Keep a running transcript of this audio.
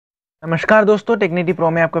नमस्कार दोस्तों, टेक्निटी प्रो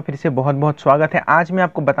में आपका फिर से बहुत बहुत स्वागत है। आज मैं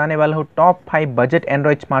आपको बताने वाला हूँ टॉप 5 बजट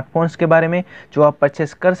एंड्रॉयड स्मार्टफोन्स के बारे में जो आप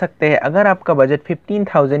परचेस कर सकते हैं अगर आपका बजट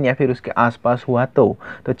 15,000 या फिर उसके आसपास हुआ तो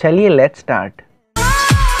चलिए लेट्स स्टार्ट।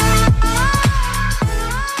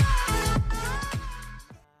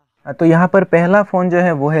 तो यहाँ पर पहला फ़ोन जो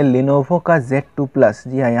है वो है Lenovo का Z2 Plus।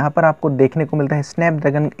 जी हाँ, यहाँ पर आपको देखने को मिलता है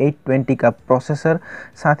स्नैपड्रैगन 820 का प्रोसेसर,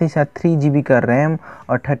 साथ ही साथ 3GB का रैम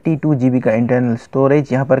और 32GB का इंटरनल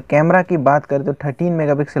स्टोरेज। यहाँ पर कैमरा की बात करें तो 13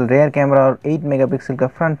 मेगापिक्सल रेयर कैमरा और 8 मेगापिक्सल का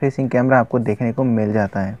फ्रंट फेसिंग कैमरा आपको देखने को मिल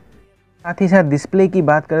जाता है। साथ ही साथ डिस्प्ले की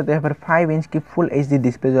बात करें तो यहाँ पर 5 इंच की फुल HD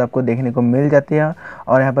डिस्प्ले जो आपको देखने को मिल जाती है।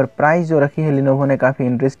 और यहाँ पर प्राइस जो रखी है Lenovo ने काफ़ी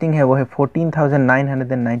इंटरेस्टिंग है, वो है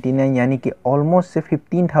 14,999, यानी कि ऑलमोस्ट से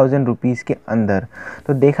 15,000 रुपीज़ के अंदर।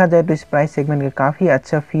 तो देखा जाए तो इस प्राइस सेगमेंट का काफ़ी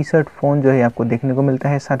अच्छा फीचर्ड फ़ोन जो है आपको देखने को मिलता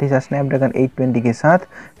है। साथ ही साथ स्नैपड्रैगन 820 के साथ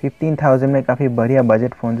 15,000 में काफ़ी बढ़िया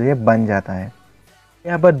बजट फ़ोन जो है बन जाता है।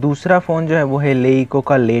 यहाँ पर दूसरा फ़ोन जो है वो है लेइको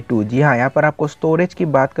का ले 2। जी हाँ, यहाँ पर आपको स्टोरेज की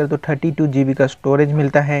बात करें तो 32GB का स्टोरेज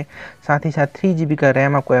मिलता है, साथ ही साथ 3GB का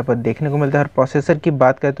रैम आपको यहाँ पर देखने को मिलता है। और प्रोसेसर की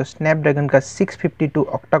बात करें तो स्नैपड्रैगन का 652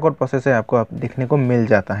 ऑक्टा-कोर प्रोसेसर आपको देखने को मिल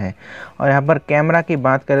जाता है। और यहाँ पर कैमरा की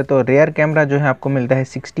बात करें तो रेयर कैमरा जो है आपको मिलता है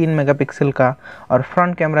 16 मेगापिक्सल का और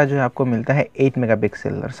फ्रंट कैमरा जो है आपको मिलता है 8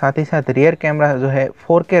 मेगापिक्सल। और साथ ही साथ रेयर कैमरा जो है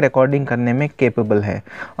 4K रिकॉर्डिंग करने में केपेबल है।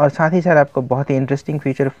 और साथ ही साथ आपको बहुत ही इंटरेस्टिंग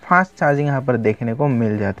फीचर फास्ट चार्जिंग यहाँ पर देखने को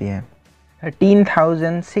मिल जाती है।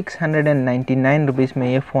 13,699 रुपीज़ में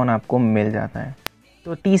ये फ़ोन आपको मिल जाता है।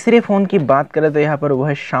 तो तीसरे फ़ोन की बात करें तो यहाँ पर वो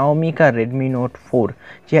है Xiaomi का Redmi Note 4।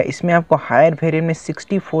 जी हाँ, इसमें आपको हायर वेरिएंट में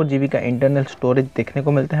 64GB का इंटरनल स्टोरेज देखने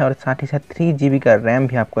को मिलता है और साथ ही साथ 3GB का रैम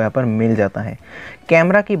भी आपको यहाँ पर मिल जाता है।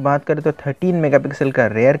 कैमरा की बात करें तो 13 मेगापिक्सल का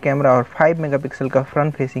रेयर कैमरा और 5 मेगापिक्सल का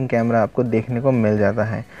फ्रंट फेसिंग कैमरा आपको देखने को मिल जाता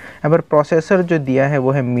है। यहाँ पर प्रोसेसर जो दिया है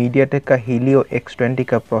वो है मीडियाटेक का Helio X20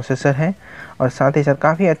 का प्रोसेसर है। और साथ ही साथ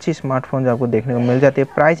काफ़ी अच्छी स्मार्टफोन जो आपको देखने को मिल जाती है।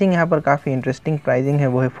 प्राइसिंग यहाँ पर काफ़ी इंटरेस्टिंग प्राइसिंग है,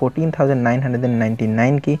 वो है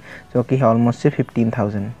 14,999 की, जो कि है ऑलमोस्ट से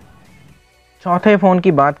 15,000। चौथे फ़ोन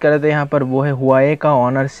की बात करें तो यहाँ पर वो है Huawei का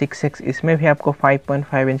Honor 6X। इसमें भी आपको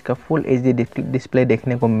 5.5 इंच का फुल HD डिस्प्ले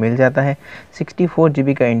देखने को मिल जाता है,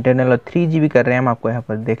 64GB का इंटरनल और 3GB का रैम आपको यहाँ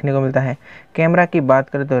पर देखने को मिलता है। कैमरा की बात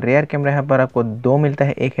करें तो रेयर कैमरा यहाँ पर आपको 2 मिलता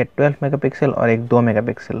है, एक है 12 मेगापिक्सल और एक 2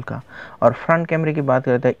 मेगापिक्सल का। और फ्रंट कैमरे की बात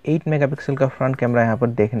करें तो 8 मेगापिक्सल का फ्रंट कैमरा यहाँ पर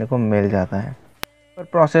देखने को मिल जाता है। पर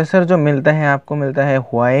प्रोसेसर जो मिलता है आपको मिलता है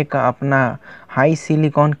Huawei का अपना हाई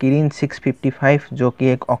सिलिकॉन किरिन 655, जो कि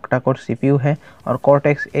एक ऑक्टा-कोर CPU है और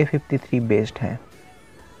Cortex A53 बेस्ड है।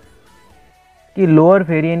 कि लोअर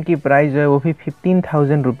वेरिएंट की प्राइस जो है वो भी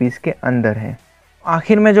 15,000 रुपीज़ के अंदर है।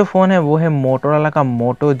 आखिर में जो फ़ोन है वो है मोटोरोला का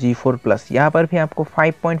Moto G4 Plus। यहाँ पर भी आपको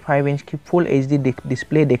 5.5 इंच की फुल HD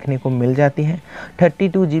डिस्प्ले देखने को मिल जाती है,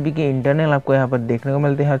 32GB के इंटरनल आपको यहाँ पर देखने को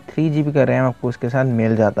मिलते हैं और 3GB का रैम आपको उसके साथ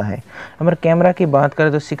मिल जाता है। अगर कैमरा की बात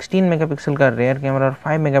करें तो 16 मेगापिक्सल का रेयर कैमरा और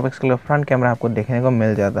 5 मेगापिक्सल का फ्रंट कैमरा आपको देखने को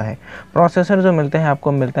मिल जाता है। प्रोसेसर जो मिलता है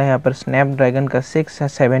आपको मिलता है यहाँ पर स्नैपड्रैगन का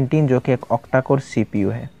 617, जो कि एक ऑक्टा-कोर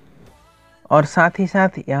CPU है। और साथ ही साथ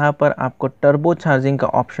यहाँ पर आपको टर्बो चार्जिंग का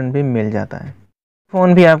ऑप्शन भी मिल जाता है।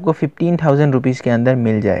 फ़ोन भी आपको 15,000 रुपीज़ के अंदर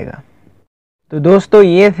मिल जाएगा। तो दोस्तों,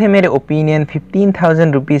 ये थे मेरे ओपिनियन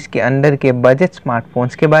 15,000 रुपीज़ के अंदर के बजट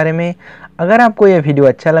स्मार्टफोन्स के बारे में। अगर आपको यह वीडियो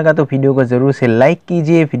अच्छा लगा तो वीडियो को ज़रूर से लाइक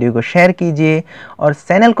कीजिए, वीडियो को शेयर कीजिए और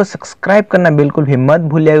चैनल को सब्सक्राइब करना बिल्कुल भी मत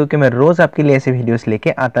भूलिएगा, क्योंकि मैं रोज़ आपके लिए ऐसे वीडियोस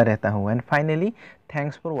लेके आता रहता हूँ। And finally,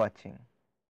 thanks for watching.